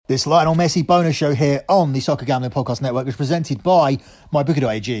This Lionel Messi bonus show here on the Soccer Gambling Podcast Network is presented by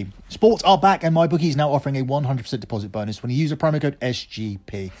MyBookie.ag. Sports are back and MyBookie is now offering a 100% deposit bonus when you use the promo code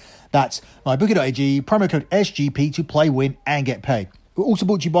SGP. That's MyBookie.ag, promo code SGP to play, win and get paid. We're also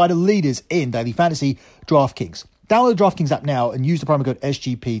brought to you by the leaders in daily fantasy, DraftKings. Download the DraftKings app now and use the promo code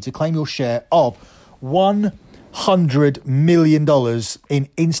SGP to claim your share of $100 million in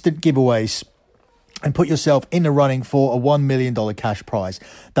instant giveaways and put yourself in the running for a $1 million cash prize.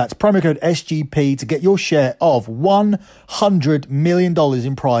 That's promo code SGP to get your share of $100 million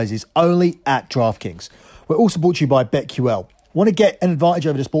in prizes only at DraftKings. We're also brought to you by BetQL. Want to get an advantage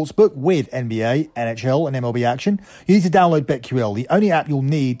over the sportsbook with NBA, NHL and MLB action? You need to download BetQL, the only app you'll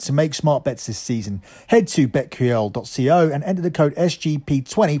need to make smart bets this season. Head to betql.co and enter the code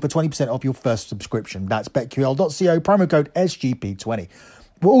SGP20 for 20% off your first subscription. That's betql.co, promo code SGP20.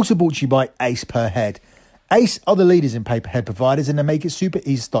 We're also brought to you by Ace Per Head. Ace are the leaders in pay-per-head providers and they make it super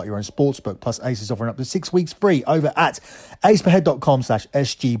easy to start your own sportsbook. Plus, Ace is offering up to 6 weeks free over at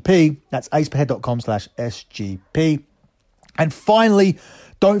aceperhead.com/SGP. That's aceperhead.com/SGP. And finally,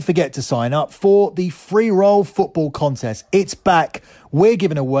 don't forget to sign up for the Free Roll Football Contest. It's back. We're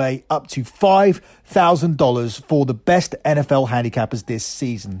giving away up to $5,000 for the best NFL handicappers this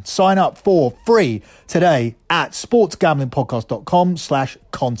season. Sign up for free today at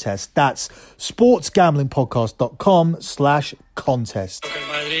sportsgamblingpodcast.com/contest. That's sportsgamblingpodcast.com/contest.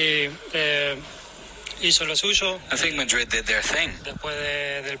 Hizo lo suyo. I think Madrid did their thing. Después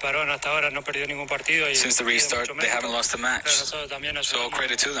del parón hasta ahora no perdió ningún partido. Since the restart, they haven't lost a match. So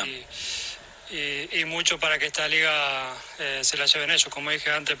credit to them. Y mucho para que esta liga se la lleven ellos. Como dije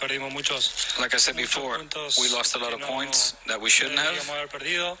antes, perdimos muchos. Like I said before, we lost a lot of points that we shouldn't have. Haber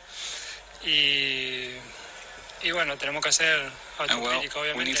perdido. Y bueno, tenemos que hacer autocrítica,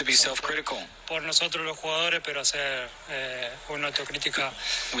 obviamente. We need to be self-critical. Por nosotros los jugadores, pero hacer una autocrítica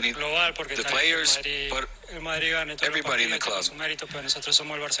global, porque the players, but el Madrid gana todo everybody in the club. Su mérito, pero nosotros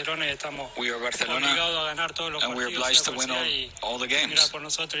somos el Barcelona y estamos obligados a ganar todos los and partidos. We're obliged to win all the games. Mirar por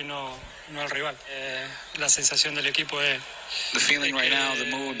nosotros y no al rival. La sensación del equipo es the feeling right now, the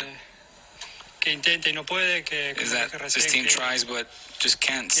mood. Que intenta y no puede, is that this team tries but just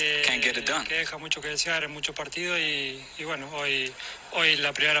can't get it done. Que deja mucho que desear en muchos partidos y bueno, hoy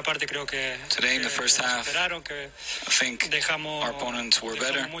la primera parte creo que today in the first half I think our opponents were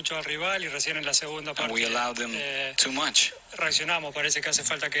better mucho al rival y recién en la segunda parte and we allowed them too much. Reaccionamos, parece que hace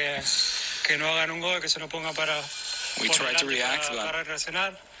falta que no hagan un gol, que se nos pongan para we tried to react para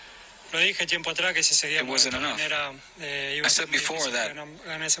reaccionar. Lo dije tiempo atrás que si seguíamos de esta manera I said before that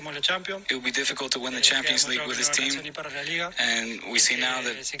it would be difficult to win the Champions League with this team, and we see now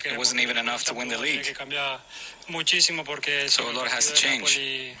that it wasn't even enough to win the league. So a lot has to change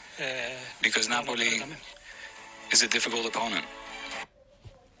because Napoli is a difficult opponent.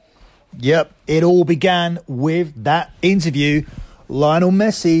 Yep, it all began with that interview. Lionel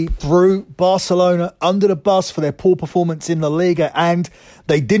Messi threw Barcelona under the bus for their poor performance in La Liga, and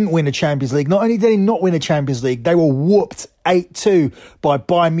they didn't win the Champions League. Not only did they not win the Champions League, they were whooped 8-2 by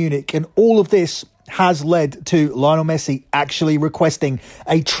Bayern Munich, and all of this has led to Lionel Messi actually requesting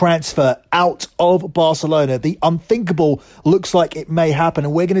a transfer out of Barcelona. The unthinkable looks like it may happen,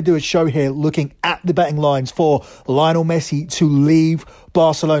 and we're going to do a show here looking at the betting lines for Lionel Messi to leave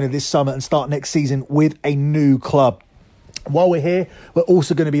Barcelona this summer and start next season with a new club. While we're here, we're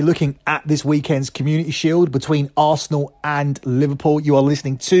also going to be looking at this weekend's Community Shield between Arsenal and Liverpool. You are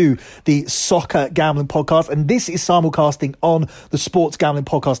listening to the Soccer Gambling Podcast, and this is simulcasting on the Sports Gambling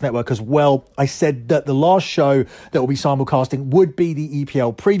Podcast Network as well. I said that the last show that will be simulcasting would be the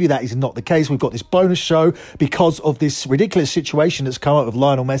EPL preview. That is not the case. We've got this bonus show because of this ridiculous situation that's come up with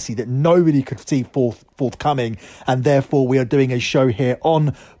Lionel Messi that nobody could see forthcoming, and therefore we are doing a show here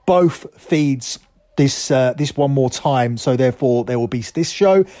on both feeds this one more time. So therefore there will be this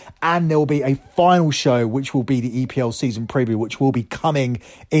show and there will be a final show which will be the EPL season preview, which will be coming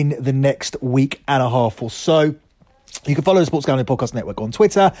in the next week and a half or so. You can follow the Sports Gambling Podcast Network on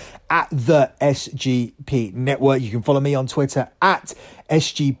Twitter at the SGP Network. You can follow me on Twitter at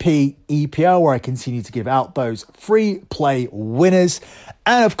SGPEPL, where I continue to give out those free play winners.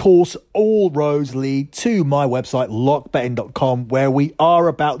 And of course, all roads lead to my website, lockbetting.com, where we are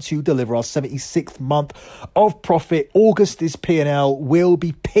about to deliver our 76th month of profit. August's P&L will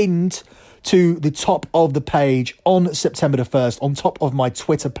be pinned to the top of the page on September the 1st, on top of my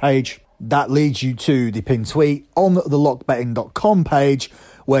Twitter page. That leads you to the pinned tweet on the lockbetting.com page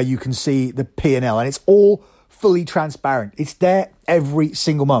where you can see the P&L. And it's all fully transparent. It's there every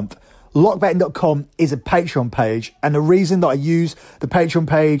single month. LockBetting.com is a Patreon page, and the reason that I use the Patreon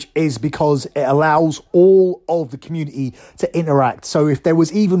page is because it allows all of the community to interact. So if there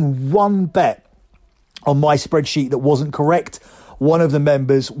was even one bet on my spreadsheet that wasn't correct, one of the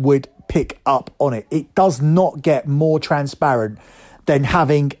members would pick up on it. It does not get more transparent than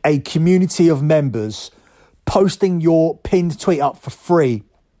having a community of members posting your pinned tweet up for free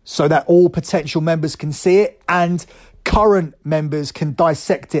so that all potential members can see it and current members can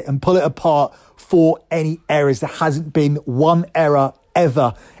dissect it and pull it apart for any errors. There hasn't been one error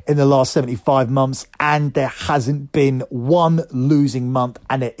ever in the last 75 months, and there hasn't been one losing month,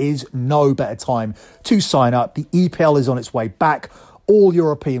 and there is no better time to sign up. The EPL is on its way back. All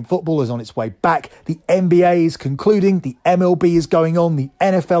European football is on its way back. The NBA is concluding. The MLB is going on. The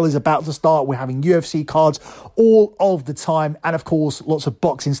NFL is about to start. We're having UFC cards all of the time. And of course, lots of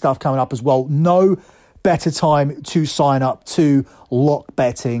boxing stuff coming up as well. No better time to sign up to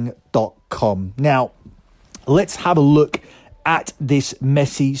lockbetting.com. Now, let's have a look at this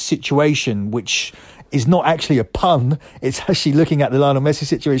Messi situation, which is not actually a pun. It's actually looking at the Lionel Messi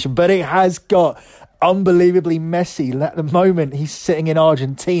situation, but it has got unbelievably messy. At the moment, he's sitting in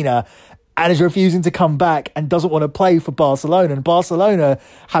Argentina and is refusing to come back and doesn't want to play for Barcelona. And Barcelona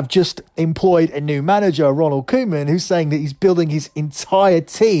have just employed a new manager, Ronald Koeman, who's saying that he's building his entire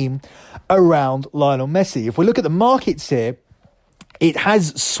team around Lionel Messi. If we look at the markets here, it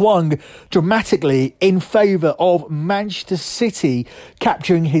has swung dramatically in favour of Manchester City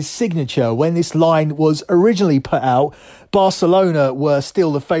capturing his signature. When this line was originally put out, Barcelona were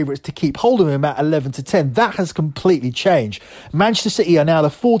still the favourites to keep hold of him at 11-10. That has completely changed. Manchester City are now the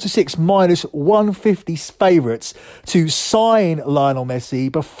 4-6 minus 150 favourites to sign Lionel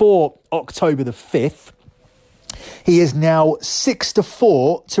Messi before October the 5th. He is now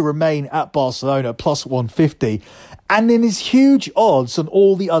 6-4 to remain at Barcelona, plus 150. And then there's huge odds on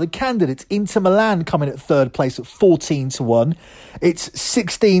all the other candidates. Inter Milan coming at third place at 14-1. It's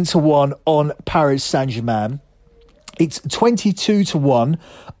 16-1 on Paris Saint-Germain. It's 22-1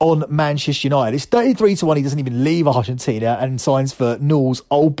 on Manchester United. It's 33-1. He doesn't even leave Argentina and signs for Newell's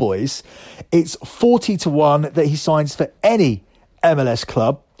Old Boys. It's 40-1 that he signs for any MLS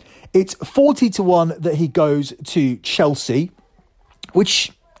club. It's 40-1 that he goes to Chelsea,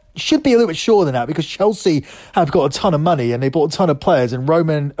 which should be a little bit shorter than that because Chelsea have got a ton of money and they bought a ton of players, and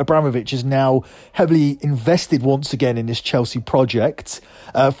Roman Abramovich is now heavily invested once again in this Chelsea project.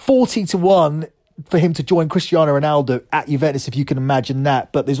 40-1 for him to join Cristiano Ronaldo at Juventus, if you can imagine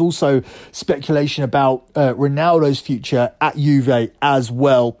that. But there's also speculation about Ronaldo's future at Juve as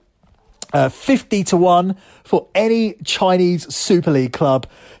well. 50-1 for any Chinese Super League club,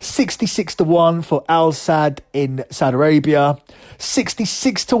 66-1 for Al Sadd in Saudi Arabia,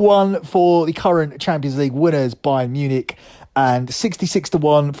 66-1 for the current Champions League winners Bayern Munich, and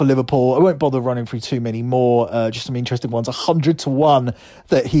 66-1 for Liverpool. I won't bother running through too many more, just some interesting ones. 100-1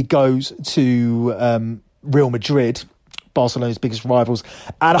 that he goes to Real Madrid, Barcelona's biggest rivals,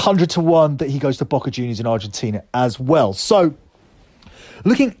 and 100-1 that he goes to Boca Juniors in Argentina as well. So,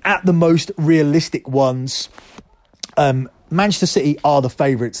 looking at the most realistic ones, Manchester City are the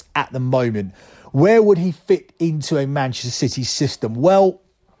favourites at the moment. Where would he fit into a Manchester City system? Well,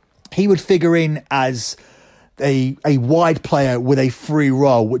 he would figure in as a wide player with a free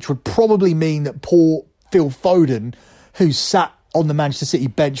role, which would probably mean that poor Phil Foden, who sat on the Manchester City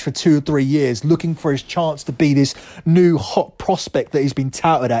bench for 2 or 3 years, looking for his chance to be this new hot prospect that he's been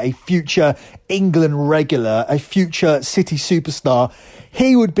touted at, a future England regular, a future City superstar,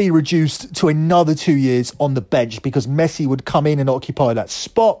 he would be reduced to another 2 years on the bench because Messi would come in and occupy that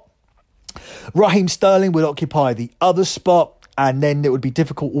spot. Raheem Sterling would occupy the other spot. And then it would be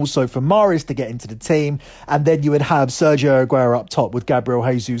difficult also for Mahrez to get into the team. And then you would have Sergio Aguero up top with Gabriel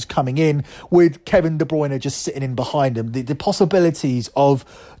Jesus coming in, with Kevin De Bruyne just sitting in behind him. The possibilities of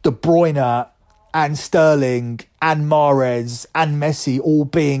De Bruyne and Sterling and Mahrez and Messi all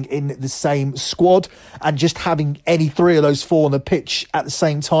being in the same squad and just having any three of those four on the pitch at the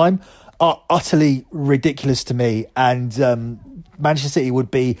same time are utterly ridiculous to me. And Manchester City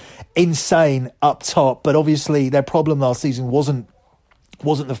would be insane up top, but obviously their problem last season wasn't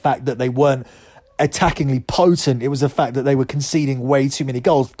the fact that they weren't attackingly potent. It was the fact that they were conceding way too many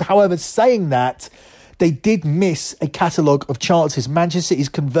goals. However, saying that, they did miss a catalogue of chances. Manchester City's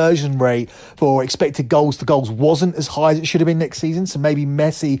conversion rate for expected goals to goals wasn't as high as it should have been next season, so maybe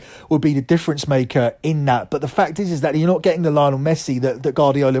Messi would be the difference maker in that. But the fact is that you're not getting the Lionel Messi that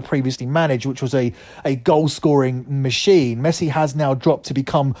Guardiola previously managed, which was a goal-scoring machine. Messi has now dropped to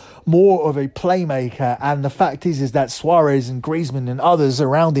become more of a playmaker, and the fact is that Suarez and Griezmann and others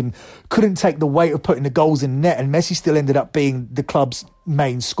around him couldn't take the weight of putting the goals in net, and Messi still ended up being the club's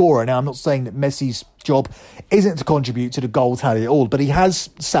main scorer. Now, I'm not saying that Messi's job isn't to contribute to the goal tally at all, but he has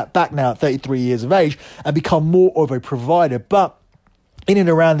sat back now at 33 years of age and become more of a provider. But in and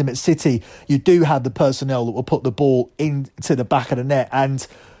around him at City, you do have the personnel that will put the ball into the back of the net. And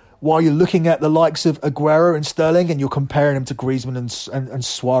while you're looking at the likes of Aguero and Sterling and you're comparing them to Griezmann and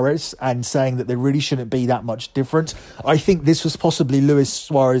Suarez and saying that they really shouldn't be that much different, I think this was possibly Luis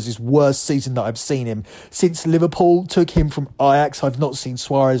Suarez's worst season that I've seen him. Since Liverpool took him from Ajax, I've not seen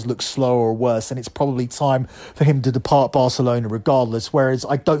Suarez look slower or worse, and it's probably time for him to depart Barcelona regardless, whereas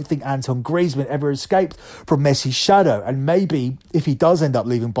I don't think Antoine Griezmann ever escaped from Messi's shadow. And maybe if he does end up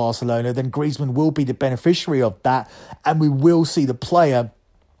leaving Barcelona, then Griezmann will be the beneficiary of that, and we will see the player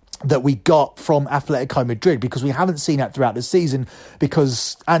that we got from Atletico Madrid, because we haven't seen that throughout the season,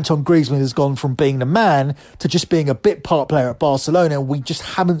 because Antoine Griezmann has gone from being the man to just being a bit part player at Barcelona. We just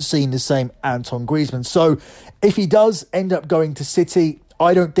haven't seen the same Antoine Griezmann. So if he does end up going to City,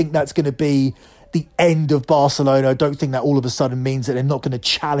 I don't think that's going to be the end of Barcelona. I don't think that all of a sudden means that they're not going to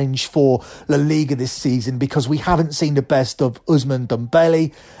challenge for La Liga this season, because we haven't seen the best of Ousmane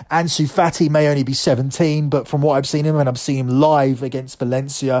Dembele. Ansu Fati may only be 17, but from what I've seen him, and I've seen him live against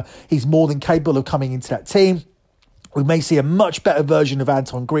Valencia, he's more than capable of coming into that team. We may see a much better version of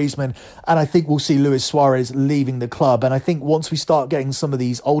Antoine Griezmann, and I think we'll see Luis Suarez leaving the club. And I think once we start getting some of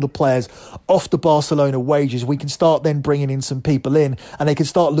these older players off the Barcelona wages, we can start then bringing in some people in, and they can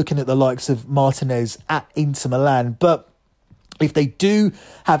start looking at the likes of Martinez at Inter Milan. But if they do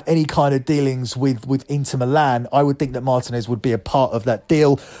have any kind of dealings with Inter Milan, I would think that Martinez would be a part of that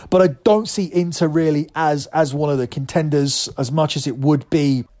deal. But I don't see Inter really as one of the contenders, as much as it would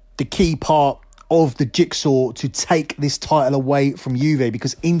be the key part of the jigsaw to take this title away from Juve,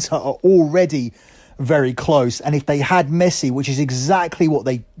 because Inter are already very close. And if they had Messi, which is exactly what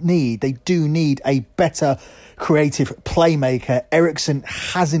they need, they do need a better creative playmaker. Eriksen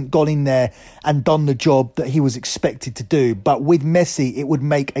hasn't gone in there and done the job that he was expected to do. But with Messi, it would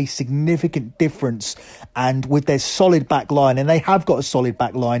make a significant difference. And with their solid back line, and they have got a solid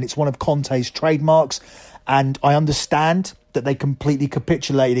back line, it's one of Conte's trademarks. And I understand that they completely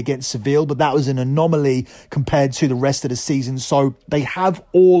capitulated against Seville, but that was an anomaly compared to the rest of the season. So they have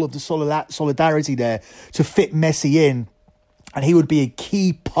all of the solidarity there to fit Messi in, and he would be a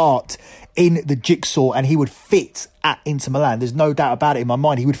key part in the jigsaw, and he would fit at Inter Milan. There's no doubt about it in my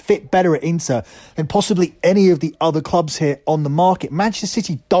mind. He would fit better at Inter than possibly any of the other clubs here on the market. Manchester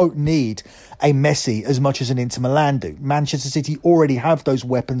City don't need a Messi as much as an Inter Milan do. Manchester City already have those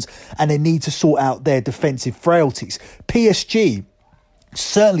weapons, and they need to sort out their defensive frailties. PSG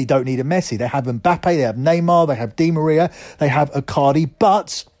certainly don't need a Messi. They have Mbappe, they have Neymar, they have Di Maria, they have Icardi,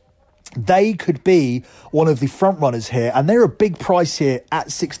 but they could be one of the front runners here, and they're a big price here at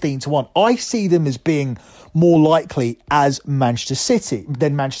 16-1. I see them as being more likely as Manchester City,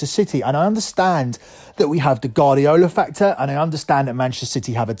 and I understand that we have the Guardiola factor, and I understand that Manchester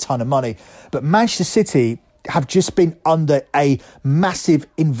City have a ton of money, but Manchester City have just been under a massive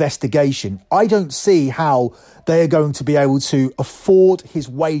investigation. I don't see how they are going to be able to afford his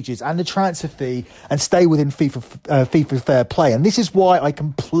wages and the transfer fee and stay within FIFA fair play. And this is why I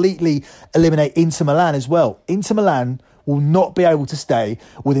completely eliminate Inter Milan as well. Inter Milan will not be able to stay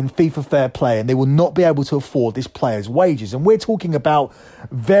within FIFA fair play, and they will not be able to afford this player's wages. And we're talking about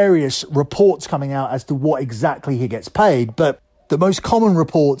various reports coming out as to what exactly he gets paid, but the most common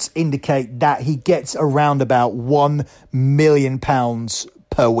reports indicate that he gets around about £1 million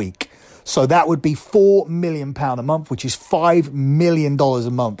per week. So that would be £4 million a month, which is $5 million a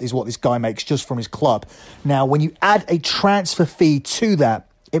month is what this guy makes just from his club. Now, when you add a transfer fee to that,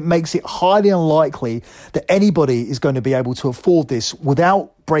 it makes it highly unlikely that anybody is going to be able to afford this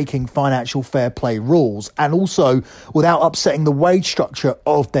without breaking financial fair play rules, and also without upsetting the wage structure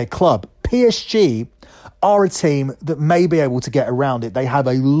of their club. PSG are a team that may be able to get around it. They have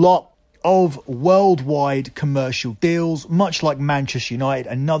a lot of worldwide commercial deals, much like Manchester United,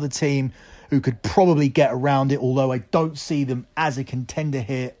 another team who could probably get around it, although I don't see them as a contender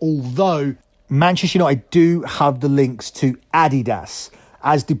here. Although Manchester United do have the links to Adidas,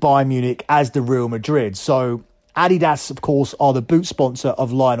 as do Bayern Munich, as do Real Madrid. So Adidas, of course, are the boot sponsor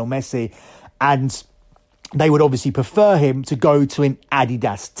of Lionel Messi, and they would obviously prefer him to go to an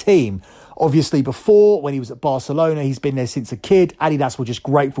Adidas team. Obviously, before, when he was at Barcelona, he's been there since a kid. Adidas were just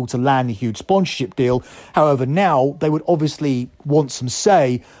grateful to land a huge sponsorship deal. However, now they would obviously want some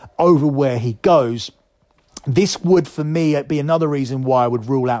say over where he goes. This would, for me, be another reason why I would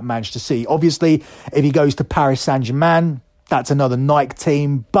rule out Manchester City. Obviously, if he goes to Paris Saint-Germain, That's another Nike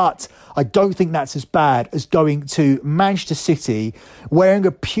team, but I don't think that's as bad as going to Manchester City wearing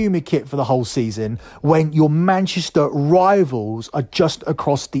a Puma kit for the whole season when your Manchester rivals are just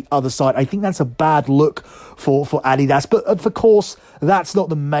across the other side. I think that's a bad look for Adidas, but of course, that's not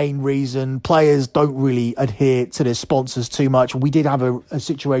the main reason. Players don't really adhere to their sponsors too much. We did have a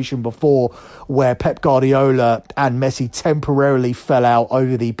situation before where Pep Guardiola and Messi temporarily fell out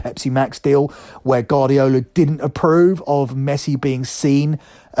over the Pepsi Max deal, where Guardiola didn't approve of Messi being seen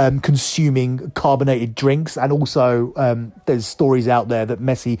consuming carbonated drinks. And also there's stories out there that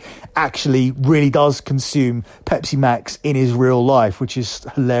Messi actually really does consume Pepsi Max in his real life, which is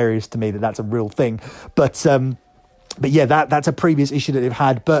hilarious to me that that's a real thing. But yeah, that's a previous issue that they've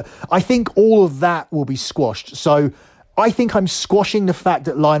had. But I think all of that will be squashed. So I think I'm squashing the fact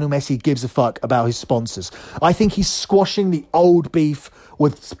that Lionel Messi gives a fuck about his sponsors. I think he's squashing the old beef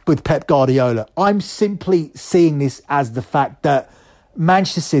with Pep Guardiola. I'm simply seeing this as the fact that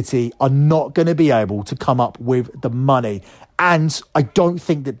Manchester City are not going to be able to come up with the money. And I don't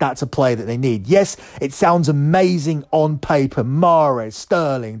think that that's a player that they need. Yes, it sounds amazing on paper. Mahrez,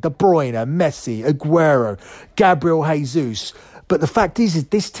 Sterling, De Bruyne, Messi, Aguero, Gabriel Jesus. But the fact is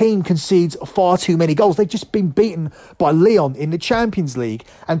this team concedes far too many goals. They've just been beaten by Lyon in the Champions League.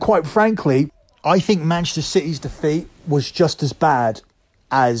 And quite frankly, I think Manchester City's defeat was just as bad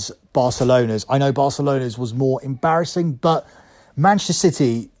as Barcelona's. I know Barcelona's was more embarrassing, but Manchester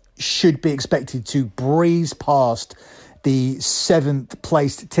City should be expected to breeze past the 7th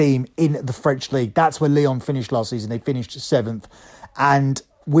placed team in the French league. That's where Lyon finished last season. They finished 7th. And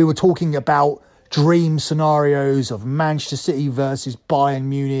we were talking about dream scenarios of Manchester City versus Bayern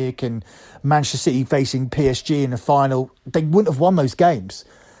Munich and Manchester City facing PSG in the final. They wouldn't have won those games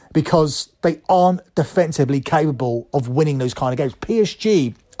because they aren't defensively capable of winning those kind of games.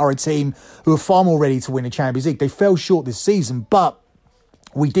 PSG are a team who are far more ready to win the Champions League. They fell short this season, but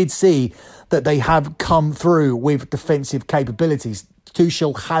we did see that they have come through with defensive capabilities.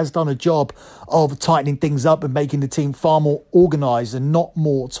 Tuchel has done a job of tightening things up and making the team far more organised and not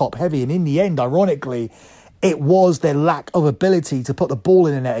more top-heavy. And in the end, ironically, it was their lack of ability to put the ball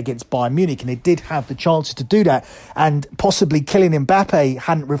in the net against Bayern Munich, and they did have the chances to do that. And possibly Kylian Mbappe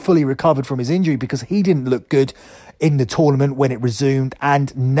hadn't fully recovered from his injury because he didn't look good in the tournament when it resumed.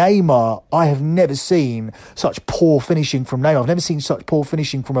 And Neymar, I have never seen such poor finishing from Neymar. I've never seen such poor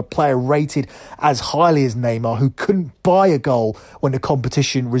finishing from a player rated as highly as Neymar, who couldn't buy a goal when the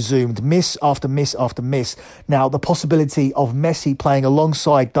competition resumed. Miss after miss after miss. Now, the possibility of Messi playing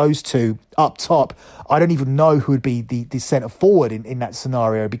alongside those two up top, I don't even know who would be the centre forward in that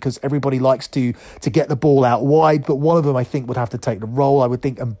scenario, because everybody likes to get the ball out wide, but one of them I think would have to take the role. I would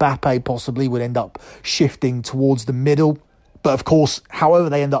think Mbappe possibly would end up shifting towards the middle. But of course, however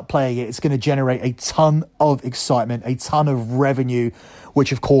they end up playing it, it's going to generate a ton of excitement, a ton of revenue,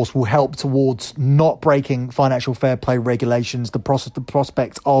 which of course will help towards not breaking financial fair play regulations. The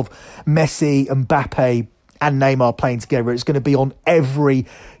prospect of Messi, Mbappe and Neymar playing together, it's going to be on every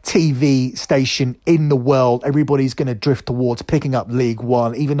TV station in the world. Everybody's going to drift towards picking up League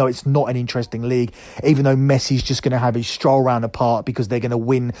One, even though it's not an interesting league, even though Messi's just going to have his stroll around the park because they're going to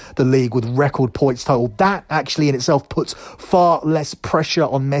win the league with record points total. That actually in itself puts far less pressure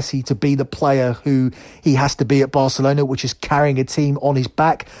on Messi to be the player who he has to be at Barcelona, which is carrying a team on his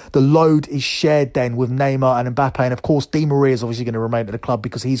back. The load is shared then with Neymar and Mbappe, and of course Di Maria is obviously going to remain at the club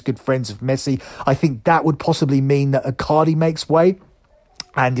because he's good friends with Messi. I think that would possibly mean that Icardi makes way.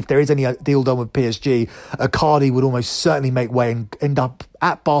 And if there is any deal done with PSG, Icardi would almost certainly make way and end up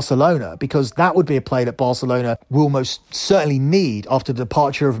at Barcelona, because that would be a play that Barcelona will most certainly need after the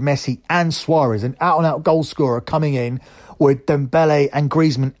departure of Messi and Suarez. An out-and-out goal scorer coming in with Dembele and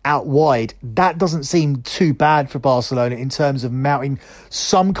Griezmann out wide. That doesn't seem too bad for Barcelona in terms of mounting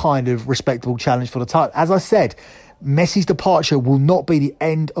some kind of respectable challenge for the title. As I said, Messi's departure will not be the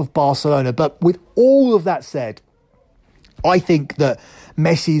end of Barcelona. But with all of that said, I think that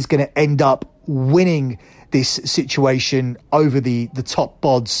Messi is going to end up winning this situation over the top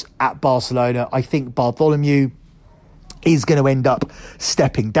bods at Barcelona. I think Bartholomew is going to end up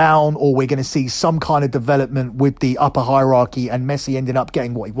stepping down, or we're going to see some kind of development with the upper hierarchy and Messi ending up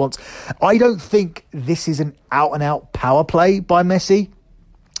getting what he wants. I don't think this is an out-and-out power play by Messi,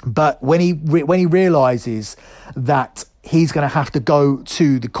 but when he realises that he's going to have to go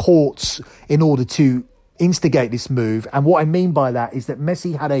to the courts in order to instigate this move. And what I mean by that is that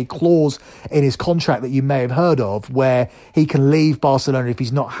Messi had a clause in his contract that you may have heard of where he can leave Barcelona if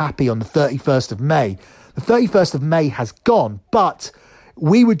he's not happy on the 31st of May. The 31st of May has gone, but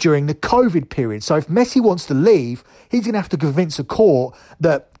we were during the COVID period. So if Messi wants to leave, he's going to have to convince a court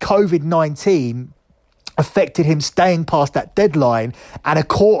that COVID-19 affected him staying past that deadline, and a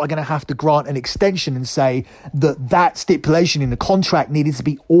court are going to have to grant an extension and say that stipulation in the contract needed to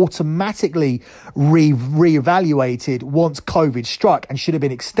be automatically reevaluated once COVID struck and should have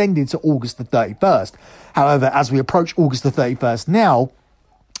been extended to August the 31st. However, as we approach August the 31st now,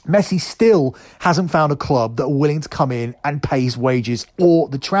 Messi still hasn't found a club that are willing to come in and pay his wages or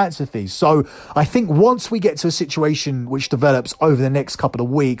the transfer fees. So I think once we get to a situation which develops over the next couple of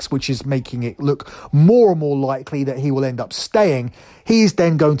weeks, which is making it look more and more likely that he will end up staying, he is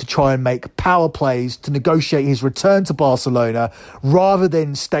then going to try and make power plays to negotiate his return to Barcelona rather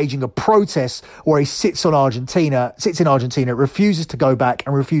than staging a protest where he sits in Argentina, refuses to go back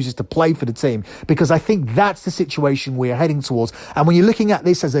and refuses to play for the team, because I think that's the situation we are heading towards. And when you're looking at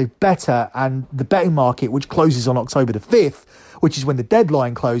this as a better and the betting market, which closes on October the 5th, which is when the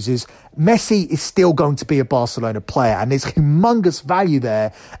deadline closes, Messi is still going to be a Barcelona player. And there's humongous value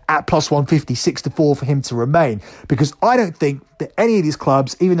there at plus 150, 6-4 for him to remain. Because I don't think that any of these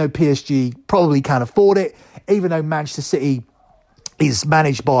clubs, even though PSG probably can't afford it, even though Manchester City is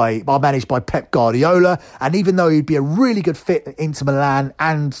managed by Pep Guardiola, and even though he'd be a really good fit into Milan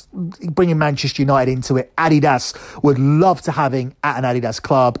and bringing Manchester United into it, Adidas would love to have him at an Adidas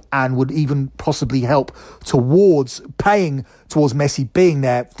club and would even possibly help towards paying towards Messi being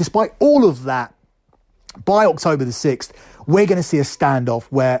there. Despite all of that, by October the 6th, we're going to see a standoff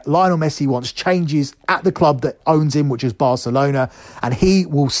where Lionel Messi wants changes at the club that owns him, which is Barcelona, and he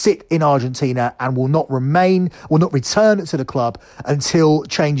will sit in Argentina and will not return to the club until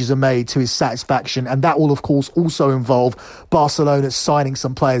changes are made to his satisfaction. And that will, of course, also involve Barcelona signing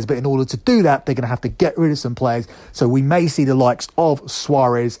some players. But in order to do that, they're going to have to get rid of some players. So we may see the likes of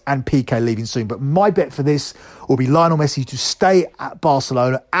Suarez and Piqué leaving soon. But my bet for this will be Lionel Messi to stay at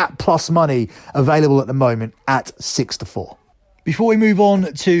Barcelona at plus money, available at the moment at 6-4. Before we move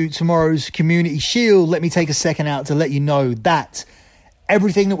on to tomorrow's Community Shield, let me take a second out to let you know that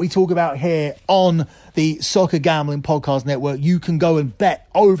everything that we talk about here on the Soccer Gambling Podcast Network, you can go and bet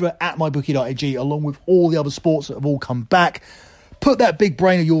over at mybookie.ag, along with all the other sports that have all come back. Put that big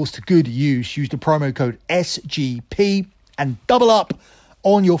brain of yours to good use. Use the promo code SGP and double up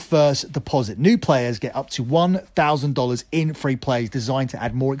on your first deposit. New players get up to $1,000 in free plays designed to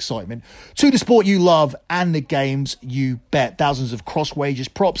add more excitement to the sport you love and the games you bet. Thousands of cross wagers,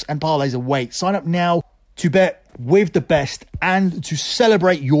 props and parlays await. Sign up now to bet with the best and to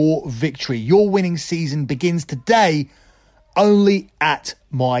celebrate your victory. Your winning season begins today only at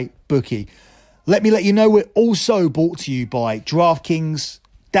MyBookie. Let me let you know we're also brought to you by DraftKings.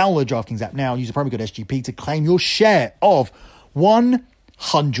 Download DraftKings app now and use the promo code SGP to claim your share of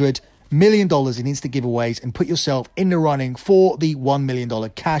 $100 million in instant giveaways and put yourself in the running for the $1 million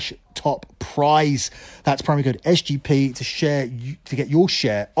cash top prize. That's promo code SGP to get your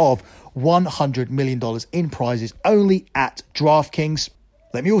share of $100 million in prizes only at DraftKings.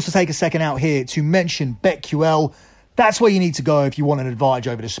 Let me also take a second out here to mention BetQL. That's where you need to go if you want an advantage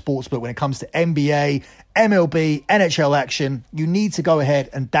over the sportsbook when it comes to NBA, MLB, NHL action. You need to go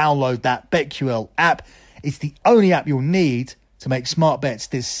ahead and download that BetQL app. It's the only app you'll need to make smart bets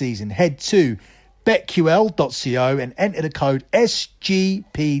this season. Head to betql.co and enter the code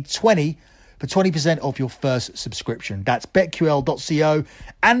SGP20 for 20% off your first subscription. That's betql.co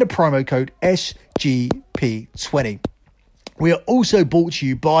and the promo code SGP20. We are also brought to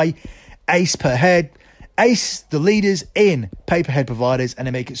you by Ace Per Head. Ace, the leaders in pay-per-head providers, and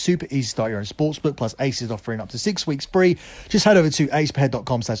they make it super easy to start your own sportsbook. Plus, Ace is offering up to 6 weeks free. Just head over to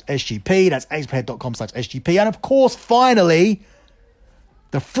aceperhead.com/SGP. That's aceperhead.com/SGP. And of course, finally,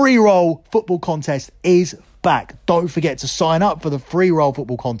 the free roll football contest is back. Don't forget to sign up for the free roll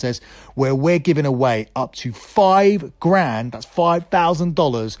football contest where we're giving away up to $5,000. That's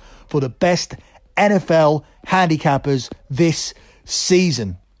 $5,000 for the best NFL handicappers this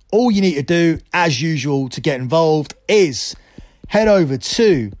season. All you need to do, as usual, to get involved is head over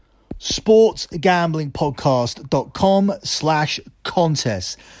to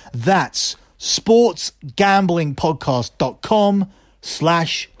sportsgamblingpodcast.com/contest. That's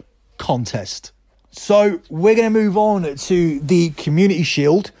sportsgamblingpodcast.com/contest. So we're going to move on to the Community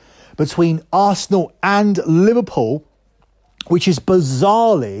Shield between Arsenal and Liverpool, which is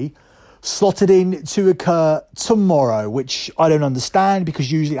bizarrely slotted in to occur tomorrow, which I don't understand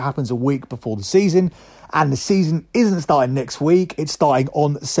because usually it happens a week before the season, and the season isn't starting next week. It's starting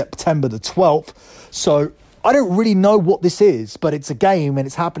on September the 12th. So I don't really know what this is, but it's a game and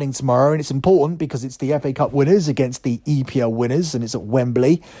it's happening tomorrow, and it's important because it's the FA Cup winners against the EPL winners, and it's at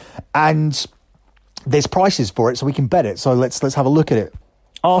Wembley, and there's prices for it, so we can bet it. So let's have a look at it.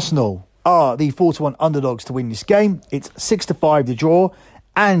 Arsenal are the 4-1 underdogs to win this game. It's 6-5 the draw,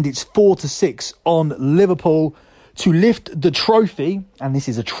 and it's 4-6 on Liverpool to lift the trophy, and this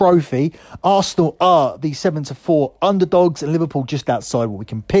is a trophy. Arsenal are the 7-4 underdogs, and Liverpool just outside what we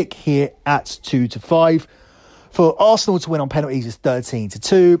can pick here at 2-5. For Arsenal to win on penalties is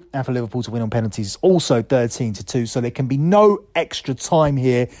 13-2, and for Liverpool to win on penalties is also 13-2. So there can be no extra time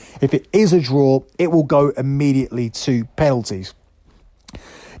here. If it is a draw, it will go immediately to penalties.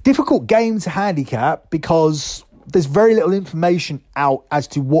 Difficult game to handicap because there's very little information out as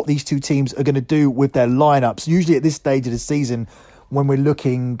to what these two teams are going to do with their lineups. Usually at this stage of the season, when we're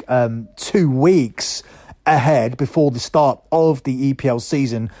looking 2 weeks ahead before the start of the EPL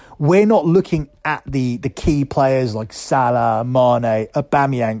season, we're not looking at the key players like Salah, Mane,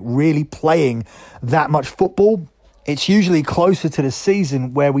 Aubameyang really playing that much football. It's usually closer to the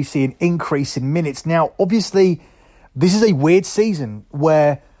season where we see an increase in minutes. Now, obviously, this is a weird season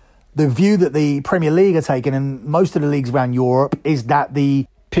where the view that the Premier League are taking, and most of the leagues around Europe, is that the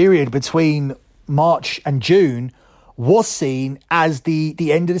period between March and June was seen as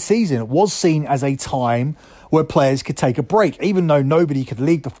the end of the season. It was seen as a time where players could take a break. Even though nobody could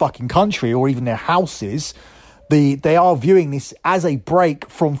leave the fucking country or even their houses, they are viewing this as a break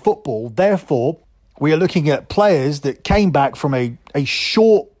from football. Therefore, we are looking at players that came back from a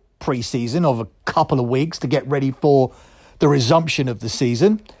short pre-season of a couple of weeks to get ready for the resumption of the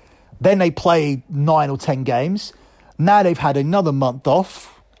season. Then they played 9 or 10 games. Now they've had another month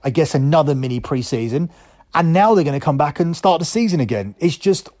off, I guess another mini pre-season, and now they're going to come back and start the season again. It's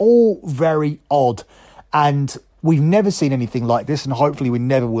just all very odd, and we've never seen anything like this, and hopefully we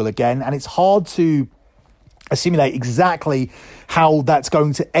never will again. And it's hard to assimilate exactly how that's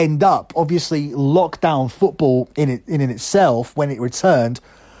going to end up. Obviously, lockdown football in itself, when it returned,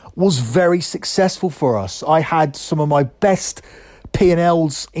 was very successful for us. I had some of my best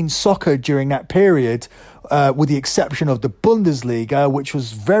P&Ls in soccer during that period, with the exception of the Bundesliga, which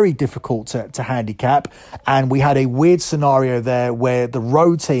was very difficult to handicap. And we had a weird scenario there where the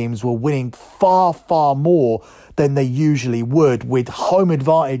road teams were winning far, far more than they usually would, with home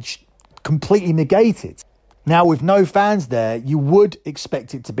advantage completely negated. Now, with no fans there, you would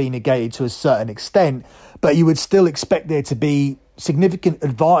expect it to be negated to a certain extent, but you would still expect there to be significant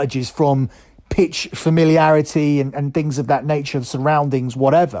advantages from pitch familiarity and things of that nature, surroundings,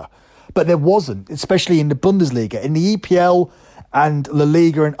 whatever. But there wasn't, especially in the Bundesliga. In the EPL and La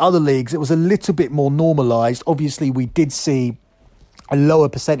Liga and other leagues, it was a little bit more normalised. Obviously, we did see a lower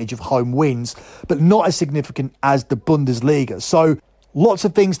percentage of home wins, but not as significant as the Bundesliga. So lots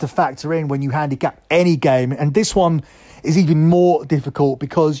of things to factor in when you handicap any game. And this one is even more difficult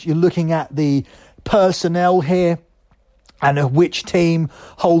because you're looking at the personnel here, and which team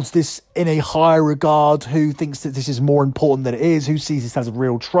holds this in a higher regard, who thinks that this is more important than it is, who sees this as a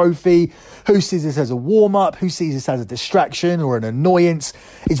real trophy, who sees this as a warm-up, who sees this as a distraction or an annoyance.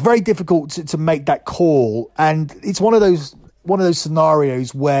 It's very difficult to make that call, and it's one of those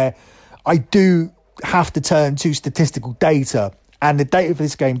scenarios where I do have to turn to statistical data, and the data for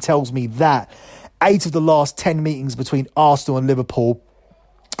this game tells me that 8 of the last 10 meetings between Arsenal and Liverpool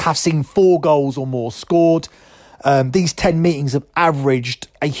have seen 4 goals or more scored. These 10 meetings have averaged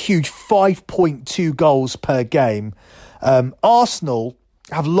a huge 5.2 goals per game. Arsenal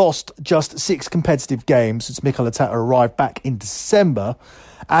have lost just 6 competitive games since Mikel Arteta arrived back in December.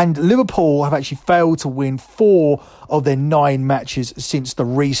 And Liverpool have actually failed to win 4 of their 9 matches since the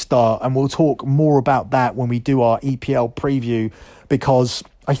restart. And we'll talk more about that when we do our EPL preview, because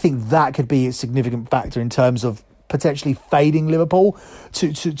I think that could be a significant factor in terms of potentially fading Liverpool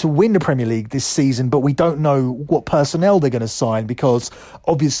to win the Premier League this season. But we don't know what personnel they're going to sign, because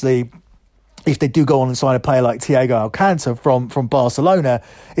obviously if they do go on and sign a player like Thiago Alcantara from Barcelona,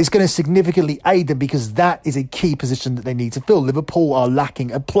 it's going to significantly aid them, because that is a key position that they need to fill. Liverpool are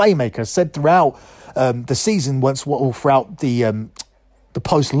lacking a playmaker. Said throughout the season, throughout the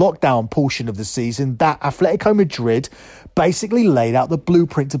post-lockdown portion of the season, that Atletico Madrid basically laid out the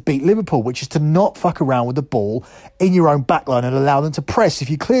blueprint to beat Liverpool, which is to not fuck around with the ball in your own backline and allow them to press. If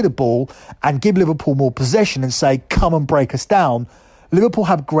you clear the ball and give Liverpool more possession and say, come and break us down, Liverpool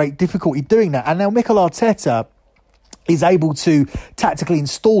have great difficulty doing that. And now Mikel Arteta is able to tactically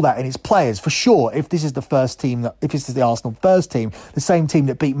install that in his players, for sure. If this is the Arsenal first team, the same team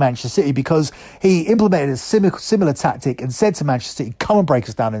that beat Manchester City, because he implemented a similar tactic and said to Manchester City, come and break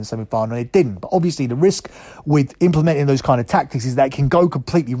us down in the semi-final, and it didn't. But obviously the risk with implementing those kind of tactics is that it can go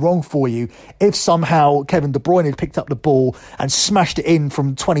completely wrong for you. If somehow Kevin De Bruyne had picked up the ball and smashed it in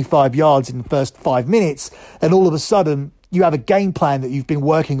from 25 yards in the first 5 minutes, then all of a sudden you have a game plan that you've been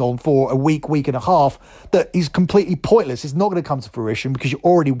working on for a week and a half that is completely pointless. It's not going to come to fruition because you're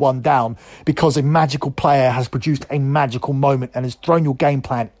already one down because a magical player has produced a magical moment and has thrown your game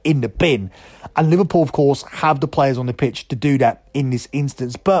plan in the bin. And Liverpool, of course, have the players on the pitch to do that in this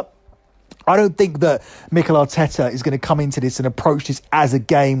instance. But I don't think that Mikel Arteta is going to come into this and approach this as a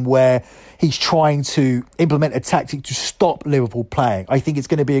game where he's trying to implement a tactic to stop Liverpool playing. I think it's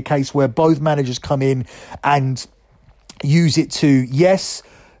going to be a case where both managers come in and use it to, yes,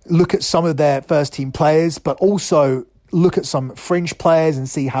 look at some of their first team players, but also look at some fringe players and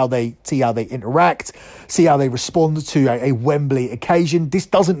see how they interact, see how they respond to a Wembley occasion. This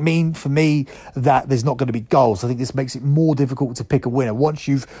doesn't mean for me that there's not going to be goals. I think this makes it more difficult to pick a winner. Once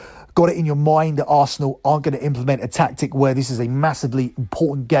you've got it in your mind that Arsenal aren't going to implement a tactic where this is a massively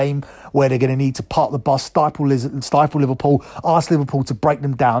important game, where they're going to need to park the bus, stifle Liverpool, ask Liverpool to break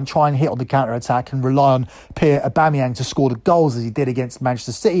them down, try and hit on the counter-attack and rely on Pierre Aubameyang to score the goals as he did against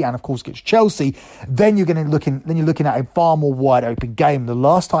Manchester City and of course against Chelsea, then you're looking at a far more wide open game. The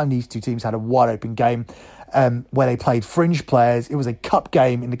last time these two teams had a wide open game where they played fringe players, it was a cup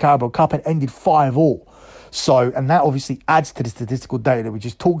game in the Carabao Cup and ended 5-5. So, and that obviously adds to the statistical data that we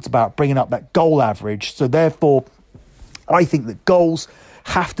just talked about, bringing up that goal average. So therefore, I think that goals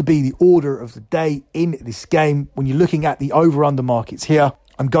have to be the order of the day in this game. When you're looking at the over-under markets here,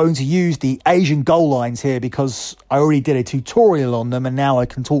 I'm going to use the Asian goal lines here because I already did a tutorial on them and now I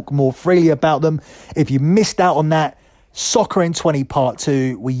can talk more freely about them. If you missed out on that, Soccer in 20 Part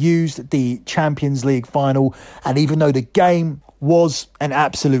 2, we used the Champions League final, and even though the game was an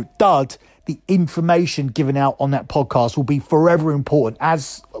absolute dud, the information given out on that podcast will be forever important,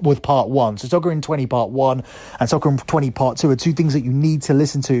 as with Part 1. So Soccer in 20 Part 1 and Soccer in 20 Part 2 are two things that you need to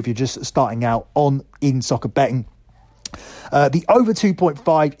listen to if you're just starting out in soccer betting. The over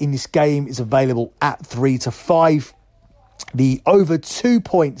 2.5 in this game is available at 3-5. The over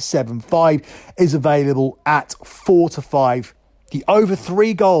 2.75 is available at 4-5. The over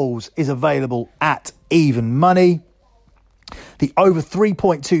 3 goals is available at even money. The over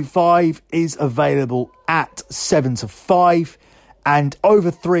 3.25 is available at 7-5. And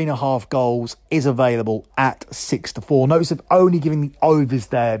over 3.5 goals is available at 6-4. Notice I've only given the overs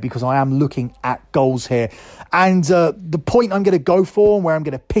there because I am looking at goals here. And the point I'm going to go for and where I'm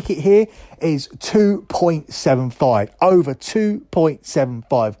going to pick it here is 2.75. Over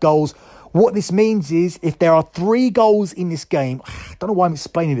 2.75 goals. What this means is if there are 3 goals in this game, I don't know why I'm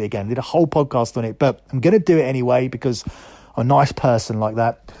explaining it again. I did a whole podcast on it, but I'm going to do it anyway because I'm a nice person like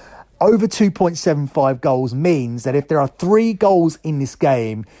that. Over 2.75 goals means that if there are 3 goals in this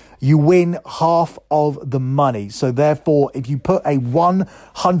game, you win half of the money. So therefore, if you put a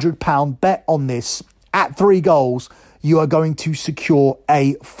 £100 bet on this at 3 goals, you are going to secure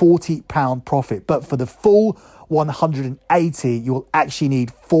a £40 profit. But for the full 180, you will actually need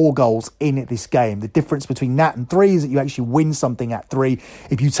 4 goals in this game. The difference between that and 3 is that you actually win something at 3.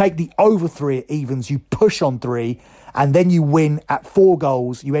 If you take the over 3 at evens, you push on 3, and then you win at 4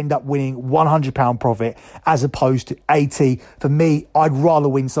 goals, you end up winning £100 profit as opposed to 80. For me, I'd rather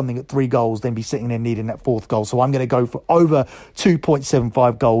win something at 3 goals than be sitting there needing that 4th goal. So I'm going to go for over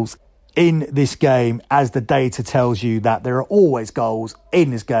 2.75 goals in this game, as the data tells you that there are always goals in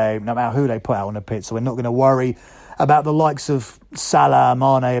this game, no matter who they put out on the pitch. So we're not going to worry about the likes of Salah,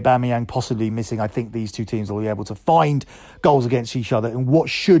 Mane, Aubameyang possibly missing. I think these two teams will be able to find goals against each other in what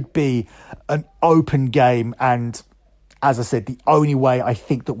should be an open game. And as I said, the only way I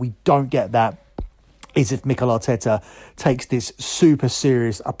think that we don't get that is if Mikel Arteta takes this super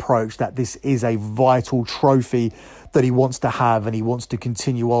serious approach that this is a vital trophy that he wants to have and he wants to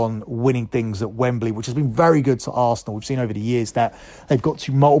continue on winning things at Wembley, which has been very good to Arsenal. We've seen over the years that they've got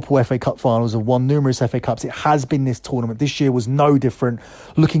to multiple FA Cup finals and won numerous FA Cups. It has been this tournament. This year was no different.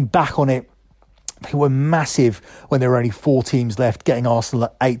 Looking back on it, they were massive when there were only 4 teams left, getting Arsenal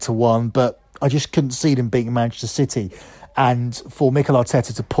at 8-1, but I just couldn't see them beating Manchester City. And for Mikel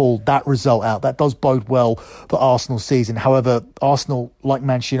Arteta to pull that result out, that does bode well for Arsenal's season. However, Arsenal, like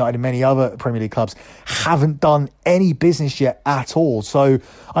Manchester United and many other Premier League clubs, haven't done any business yet at all. So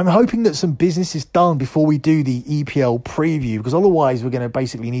I'm hoping that some business is done before we do the EPL preview, because otherwise we're going to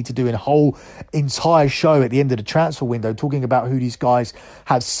basically need to do a whole entire show at the end of the transfer window talking about who these guys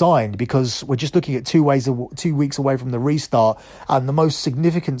have signed, because we're just looking at 2 weeks away from the restart. And the most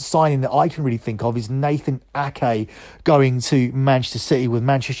significant signing that I can really think of is Nathan Ake going to Manchester City, with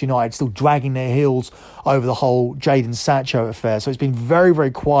Manchester United still dragging their heels over the whole Jadon Sancho affair. So it's been very, very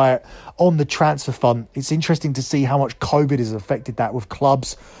quiet on the transfer front. It's interesting to see how much COVID has affected that, with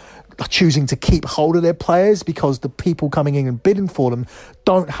clubs choosing to keep hold of their players because the people coming in and bidding for them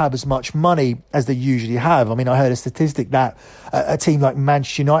don't have as much money as they usually have. I mean, I heard a statistic that a team like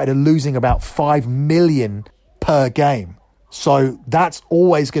Manchester United are losing about 5 million per game. So that's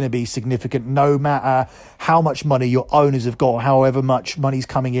always going to be significant, no matter how much money your owners have got, however much money's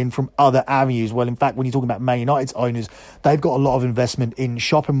coming in from other avenues. Well, in fact, when you're talking about Man United's owners, they've got a lot of investment in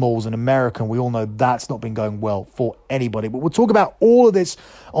shopping malls in America, and we all know that's not been going well for anybody. But we'll talk about all of this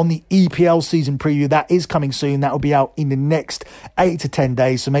on the EPL season preview. That is coming soon. That will be out in the next 8 to 10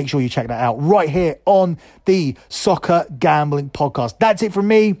 days. So make sure you check that out right here on the Soccer Gambling Podcast. That's it from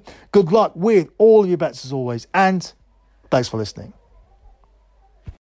me. Good luck with all of your bets as always, and thanks for listening.